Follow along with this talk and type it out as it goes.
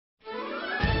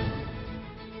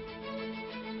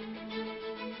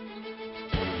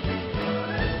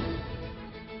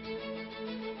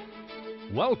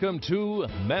Welcome to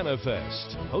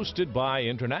Manna-Fest, hosted by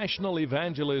international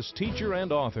evangelist, teacher, and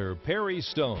author Perry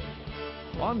Stone.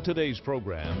 On today's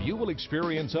program, you will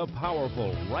experience a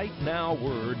powerful right now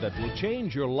word that will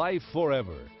change your life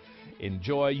forever.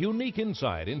 Enjoy unique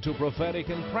insight into prophetic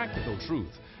and practical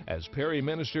truth as Perry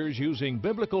ministers using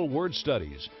biblical word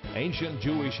studies, ancient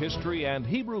Jewish history, and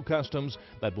Hebrew customs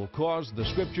that will cause the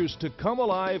Scriptures to come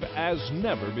alive as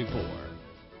never before.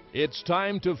 It's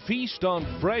time to feast on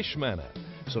fresh manna,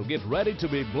 so get ready to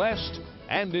be blessed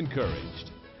and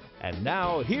encouraged. And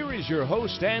now, here is your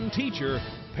host and teacher,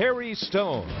 Perry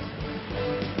Stone.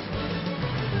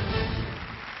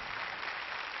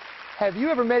 Have you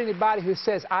ever met anybody who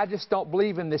says, I just don't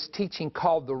believe in this teaching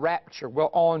called the Rapture? Well,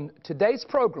 on today's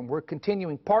program, we're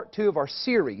continuing part 2 of our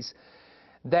series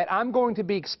that I'm going to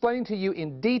be explaining to you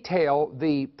in detail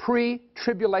the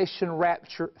pre-tribulation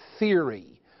rapture theory.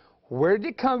 Where did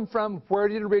it come from? Where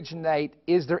did it originate?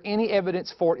 Is there any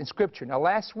evidence for it in Scripture? Now,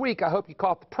 last week, I hope you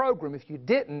caught the program. If you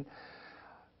didn't,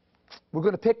 we're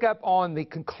going to pick up on the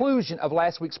conclusion of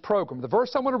last week's program. The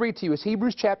verse I want to read to you is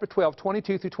Hebrews chapter 12,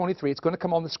 22 through 23. It's going to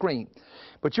come on the screen.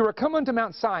 But you are come unto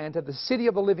Mount Zion, to the city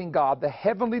of the living God, the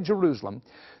heavenly Jerusalem,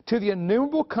 to the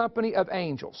innumerable company of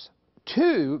angels,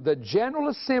 to the general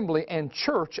assembly and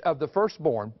church of the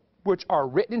firstborn, which are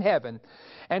written in heaven,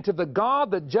 and to the God,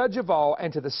 the judge of all,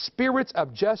 and to the spirits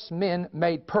of just men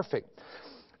made perfect.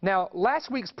 Now,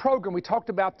 last week's program, we talked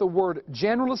about the word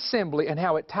general assembly and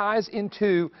how it ties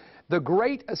into the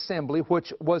great assembly,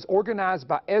 which was organized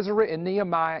by Ezra and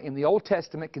Nehemiah in the Old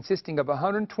Testament, consisting of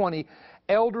 120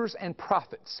 elders and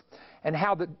prophets, and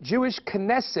how the Jewish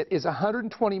Knesset is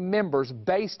 120 members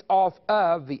based off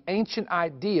of the ancient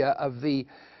idea of the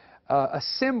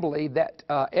assembly that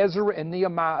Ezra and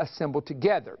Nehemiah assembled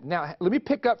together. Now, let me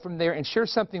pick up from there and share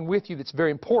something with you that's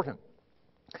very important.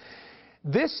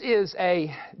 This is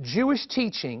a Jewish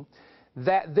teaching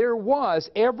that there was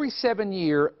every 7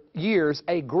 years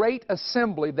a great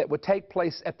assembly that would take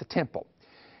place at the temple.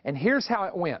 And here's how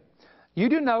it went. You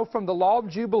do know from the Law of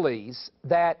Jubilees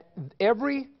that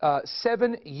every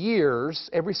 7 years,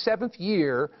 every 7th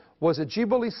year was a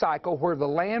Jubilee cycle where the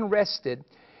land rested,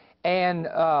 and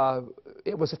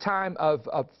it was a time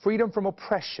of freedom from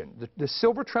oppression. The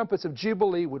silver trumpets of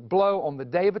Jubilee would blow on the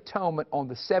Day of Atonement on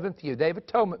the 7th year. Day of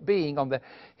Atonement being on the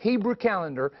Hebrew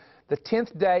calendar the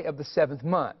 10th day of the 7th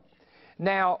month.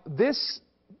 Now, this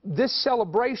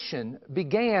celebration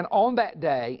began on that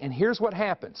day, and here's what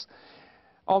happens.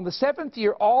 On the 7th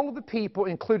year, all of the people,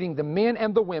 including the men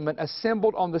and the women,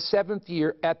 assembled on the 7th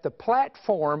year at the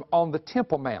platform on the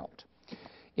Temple Mount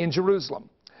in Jerusalem.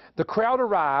 The crowd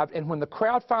arrived, and when the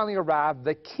crowd finally arrived,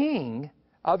 the king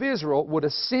of Israel would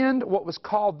ascend what was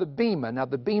called the bema. Now,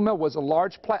 the bema was a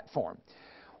large platform.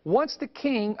 Once the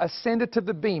king ascended to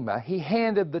the bema, he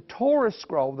handed the Torah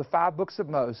scroll, the 5 books of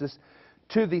Moses,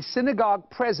 to the synagogue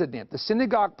president. The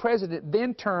synagogue president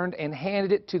then turned and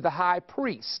handed it to the high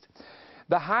priest.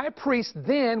 The high priest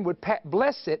then would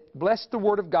bless the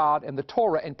Word of God and the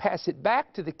Torah, and pass it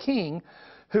back to the king,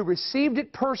 who received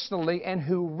it personally and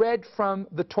who read from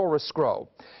the Torah scroll.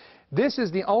 This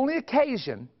is the only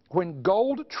occasion when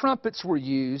gold trumpets were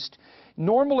used.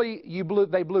 Normally,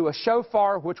 they blew a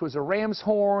shofar, which was a ram's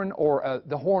horn or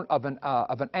the horn of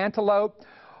an antelope,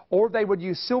 or they would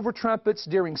use silver trumpets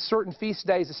during certain feast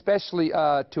days, especially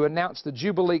to announce the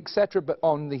Jubilee, etc. But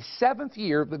on the 7th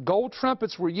year, the gold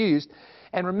trumpets were used.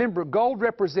 And remember, gold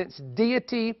represents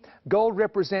deity, gold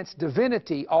represents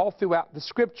divinity all throughout the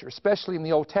Scripture, especially in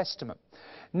the Old Testament.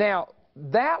 Now,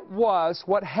 that was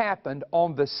what happened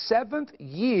on the 7th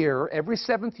year, every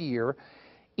 7th year,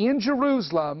 in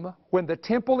Jerusalem when the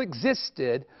temple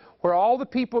existed, where all the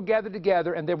people gathered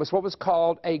together, and there was what was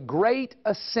called a great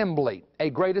assembly, a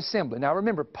great assembly. Now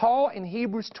remember, Paul in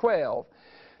Hebrews 12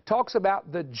 talks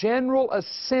about the general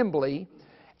assembly.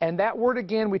 And that word,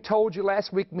 again, we told you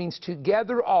last week, means to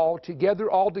gather all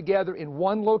together in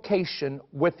one location,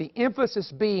 with the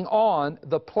emphasis being on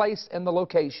the place and the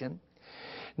location.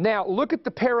 Now, look at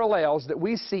the parallels that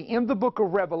we see in the book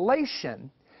of Revelation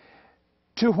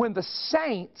to when the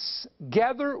saints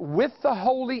gather with the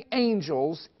holy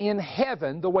angels in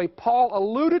heaven, the way Paul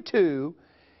alluded to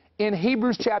in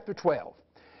Hebrews chapter 12.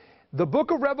 The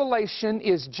book of Revelation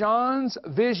is John's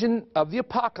vision of the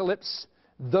apocalypse,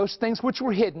 those things which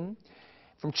were hidden.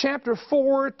 From chapter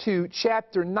 4 to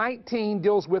chapter 19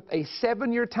 deals with a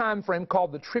 7-year time frame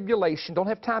called the tribulation. Don't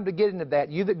have time to get into that.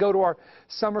 You that go to our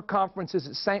summer conferences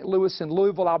at St. Louis and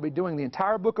Louisville, I'll be doing the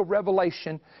entire book of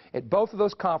Revelation at both of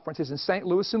those conferences in St.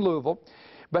 Louis and Louisville.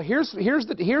 But here's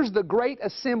the great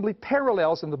assembly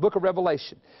parallels in the book of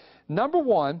Revelation. Number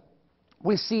one,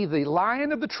 we see the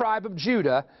Lion of the tribe of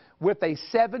Judah with a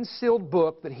 7-sealed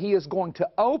book that he is going to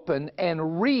open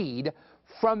and read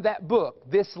from that book.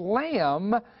 This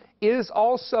Lamb is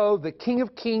also the King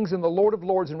of Kings and the Lord of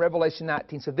Lords in Revelation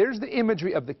 19. So there's the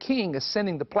imagery of the King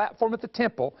ascending the platform at the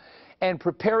temple and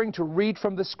preparing to read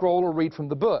from the scroll or read from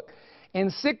the book. In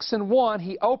 6 and 1,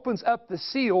 he opens up the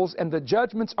seals and the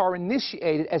judgments are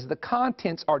initiated as the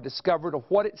contents are discovered of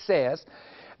what it says.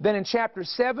 Then in chapter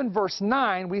 7, verse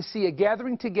 9, we see a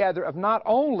gathering together of not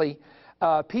only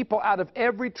people out of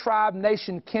every tribe,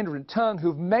 nation, kindred, and tongue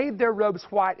who've made their robes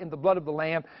white in the blood of the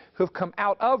Lamb, who've come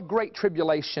out of great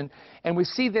tribulation, and we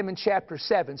see them in chapter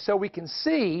 7. So we can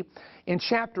see in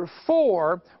chapter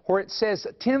 4 where it says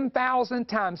 10,000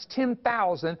 times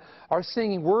 10,000 are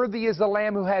singing, "Worthy is the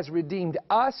Lamb who has redeemed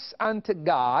us unto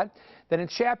God." Then in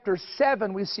chapter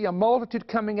 7 we see a multitude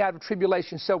coming out of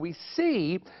tribulation. So we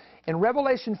see in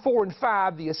Revelation 4 and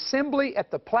 5, the assembly at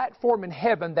the platform in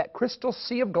heaven, that crystal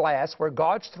sea of glass where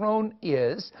God's throne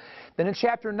is. Then in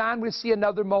chapter 9, we see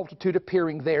another multitude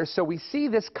appearing there. So we see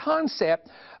this concept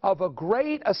of a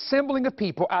great assembling of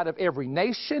people out of every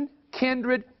nation,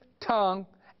 kindred, tongue,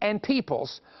 and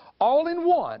peoples, all in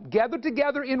one, gathered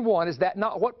together in one. Is that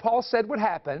not what Paul said would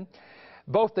happen?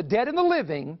 Both the dead and the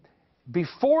living,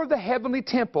 before the heavenly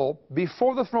temple,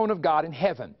 before the throne of God in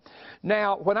heaven.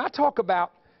 Now, when I talk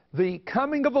about the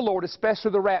coming of the Lord,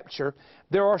 especially the rapture,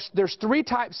 there's 3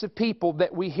 types of people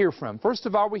that we hear from. First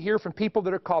of all, we hear from people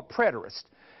that are called preterists.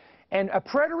 And a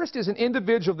preterist is an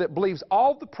individual that believes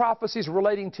all the prophecies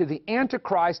relating to the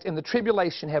Antichrist and the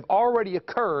tribulation have already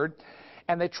occurred,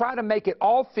 and they try to make it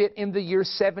all fit in the year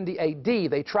 70 AD.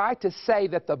 They try to say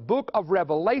that the book of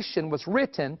Revelation was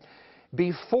written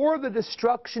before the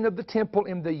destruction of the temple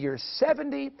in the year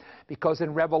 70, because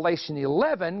in Revelation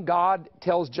 11, God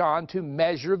tells John to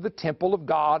measure the temple of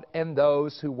God and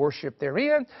those who worship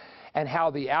therein, and how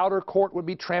the outer court would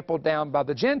be trampled down by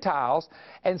the Gentiles.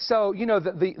 And so, you know,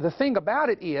 the thing about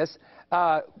it is,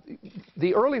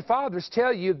 the early fathers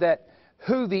tell you that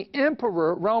who the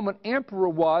emperor, Roman emperor,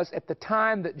 was at the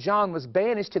time that John was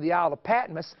banished to the Isle of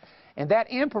Patmos, and that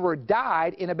emperor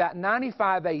died in about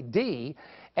 95 AD,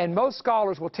 and most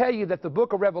scholars will tell you that the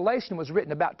book of Revelation was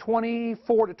written about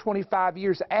 24 to 25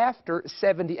 years after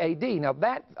 70 AD. Now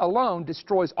that alone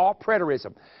destroys all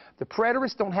preterism. The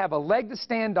preterists don't have a leg to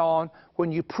stand on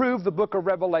when you prove the book of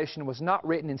Revelation was not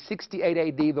written in 68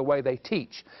 AD the way they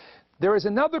teach. There is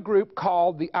another group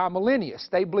called the amillennialists.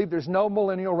 They believe there's no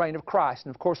millennial reign of Christ.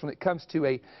 And of course, when it comes to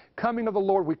a coming of the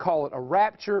Lord, we call it a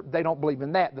rapture. They don't believe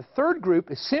in that. The third group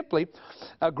is simply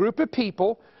a group of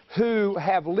people who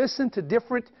have listened to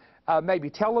different maybe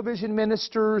television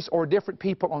ministers or different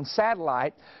people on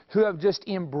satellite who have just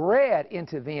inbred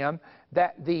into them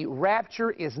that the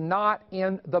rapture is not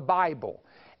in the Bible.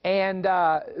 And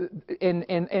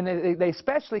they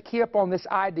especially key up on this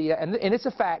idea, and it's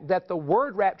a fact, that the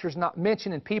word rapture is not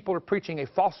mentioned, and people are preaching a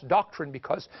false doctrine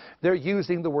because they're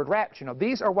using the word rapture. Now,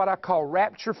 these are what I call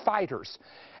rapture fighters,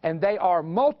 and they are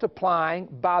multiplying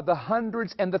by the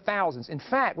hundreds and the thousands. In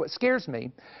fact, what scares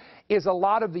me is a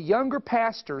lot of the younger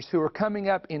pastors who are coming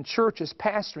up in churches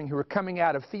pastoring, who are coming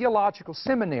out of theological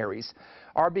seminaries,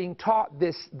 are being taught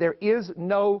this: there is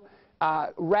no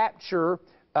rapture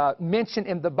mentioned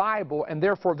in the Bible, and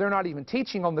therefore they're not even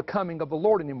teaching on the coming of the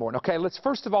Lord anymore. Okay,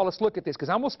 first of all, let's look at this, because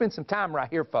I'm going to spend some time right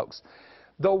here, folks.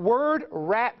 The word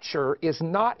rapture is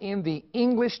not in the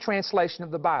English translation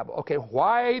of the Bible. Okay,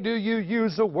 why do you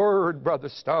use the word, Brother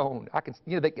Stone? I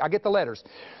get the letters.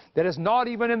 That is not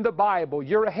even in the Bible.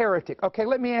 You're a heretic. Okay,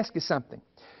 let me ask you something.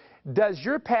 Does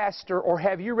your pastor, or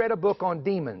have you read a book on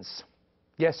demons?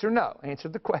 Yes or no? Answer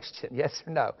the question. Yes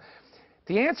or no?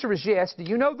 The answer is yes. Do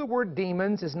you know the word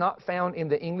demons is not found in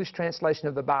the English translation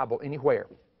of the Bible anywhere?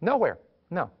 Nowhere.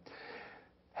 No.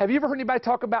 Have you ever heard anybody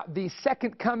talk about the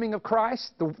second coming of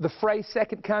Christ? The phrase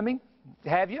second coming?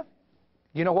 Have you?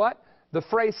 You know what? The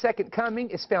phrase second coming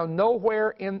is found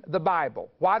nowhere in the Bible.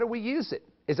 Why do we use it?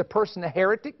 Is a person a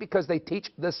heretic because they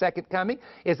teach the second coming?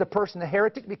 Is a person a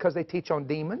heretic because they teach on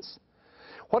demons?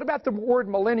 What about the word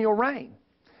millennial reign?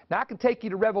 Now, I can take you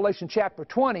to Revelation chapter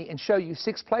 20 and show you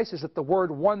 6 places that the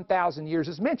word 1,000 years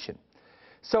is mentioned.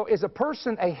 So is a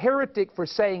person a heretic for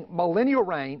saying millennial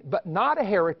reign, but not a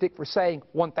heretic for saying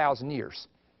 1,000 years?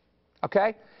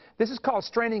 Okay? This is called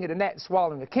straining at a gnat and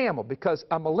swallowing a camel, because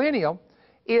a millennium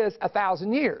is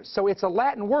 1,000 years. So it's a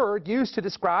Latin word used to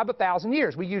describe 1,000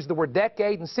 years. We use the word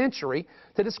decade and century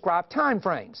to describe time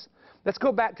frames. Let's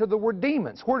go back to the word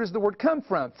demons. Where does the word come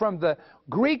from? From the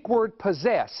Greek word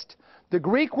possessed. The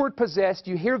Greek word possessed,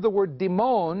 you hear the word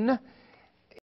demon,